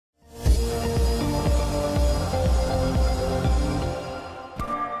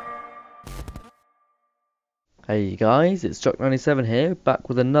Hey guys, it's Jock97 here, back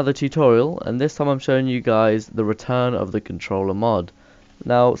with another tutorial, and this time I'm showing you guys the return of the Gontroller mod.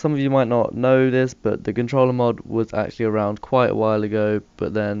 Now, some of you might not know this, but the Gontroller mod was actually around quite a while ago,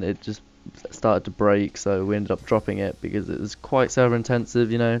 but then it just started to break, so we ended up dropping it because it was quite server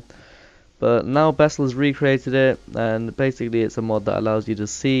intensive, you know. But now Bessel has recreated it, and basically it's a mod that allows you to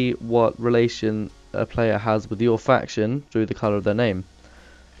see what relation a player has with your faction through the color of their name.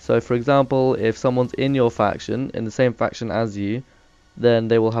 So for example, if someone's in your faction, in the same faction as you, then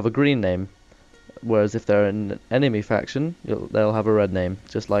they will have a green name. Whereas if they're in an enemy faction, they'll have a red name.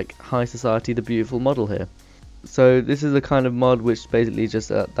 Just like High Society, the beautiful model here. So this is a kind of mod which basically just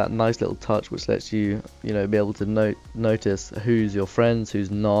that nice little touch which lets you, be able to notice who's your friends, who's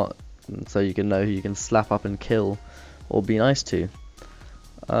not, so you can know who you can slap up and kill or be nice to.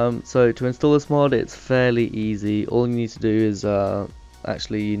 So to install this mod, it's fairly easy. All you need to do is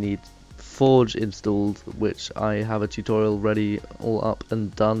actually you need Forge installed, which I have a tutorial ready all up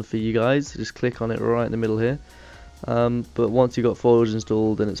and done for you guys. Just click on it right in the middle here. But once you've got Forge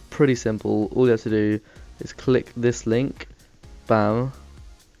installed, then it's pretty simple. All you have to do is click this link, bam,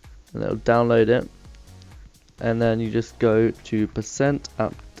 and it'll download it, and then you just go to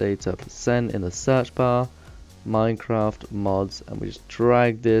 %appdata% in the search bar, Minecraft mods, and we just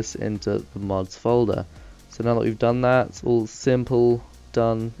drag this into the mods folder. So now that we've done that, it's all simple,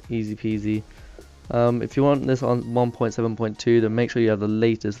 done, easy peasy. If you want this on 1.7.2, then make sure you have the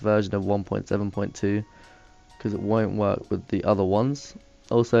latest version of 1.7.2 because it won't work with the other ones.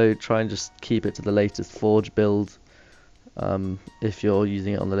 Also, try and just keep it to the latest Forge build if you're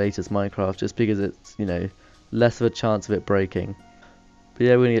using it on the latest Minecraft, just because it's, less of a chance of it breaking. But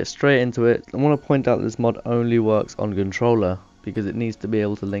yeah, we're going to get straight into it. I want to point out that this mod only works on Gontroller because it needs to be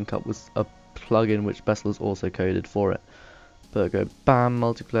able to link up with a plugin which Bessel has also coded for it. But go bam,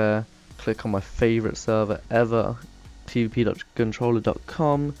 multiplayer, click on my favorite server ever,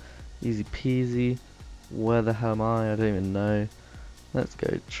 pvp.gontroller.com, easy peasy. Where the hell am I don't even know. Let's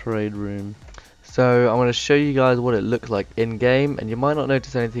go trade room. So I'm going to show you guys what it looks like in game, and you might not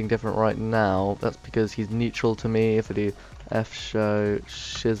notice anything different right now. That's because he's neutral to me. If I do F show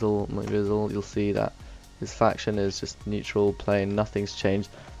shizzle McGizzle, you'll see that his faction is just neutral, plain, nothing's changed.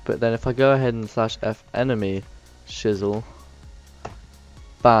 But then if I go ahead and /F enemy shizzle,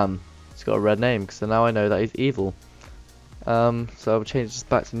 bam, it's got a red name, so now I know that he's evil. So I'll change this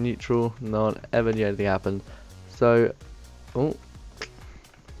back to neutral. No one ever knew anything happened. So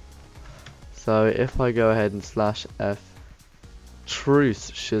if I go ahead and /F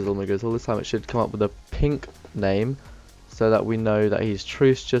truce shizzle McGizzle, this time it should come up with a pink name, so that we know that he's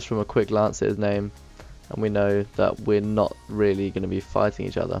truce just from a quick glance at his name, and we know that we're not really going to be fighting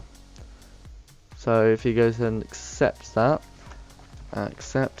each other. So if he goes and accepts that,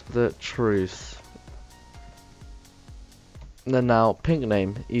 accept the truce, then now pink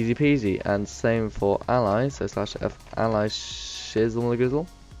name, easy peasy, and same for allies, so /F ally shizzle McGizzle.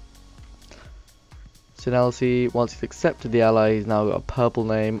 So now see, once he's accepted the ally, he's now got a purple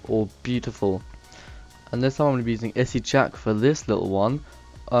name, all beautiful. And this time I'm going to be using Issy Jack for this little one.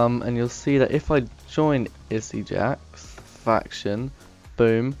 And you'll see that if I join Issy Jack's faction,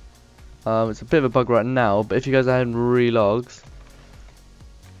 boom, it's a bit of a bug right now, but if you guys ahead and relogs,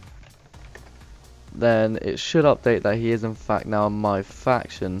 then it should update that he is in fact now in my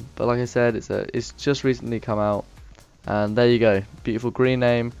faction. But like I said, it's just recently come out, and there you go, beautiful green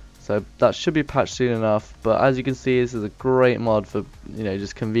name. So that should be patched soon enough. But as you can see, this is a great mod for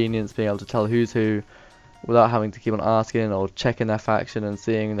just convenience, being able to tell who's who without having to keep on asking or checking their faction and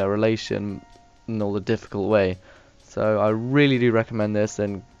seeing their relation in all the difficult way. So I really do recommend this,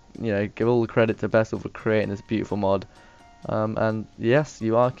 and give all the credit to Bessel for creating this beautiful mod. And yes,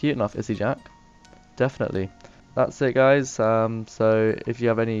 you are cute enough, Issy Jack. Definitely. That's it, guys. So if you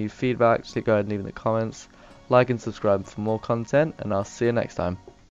have any feedback, just go ahead and leave in the comments. Like and subscribe for more content, and I'll see you next time.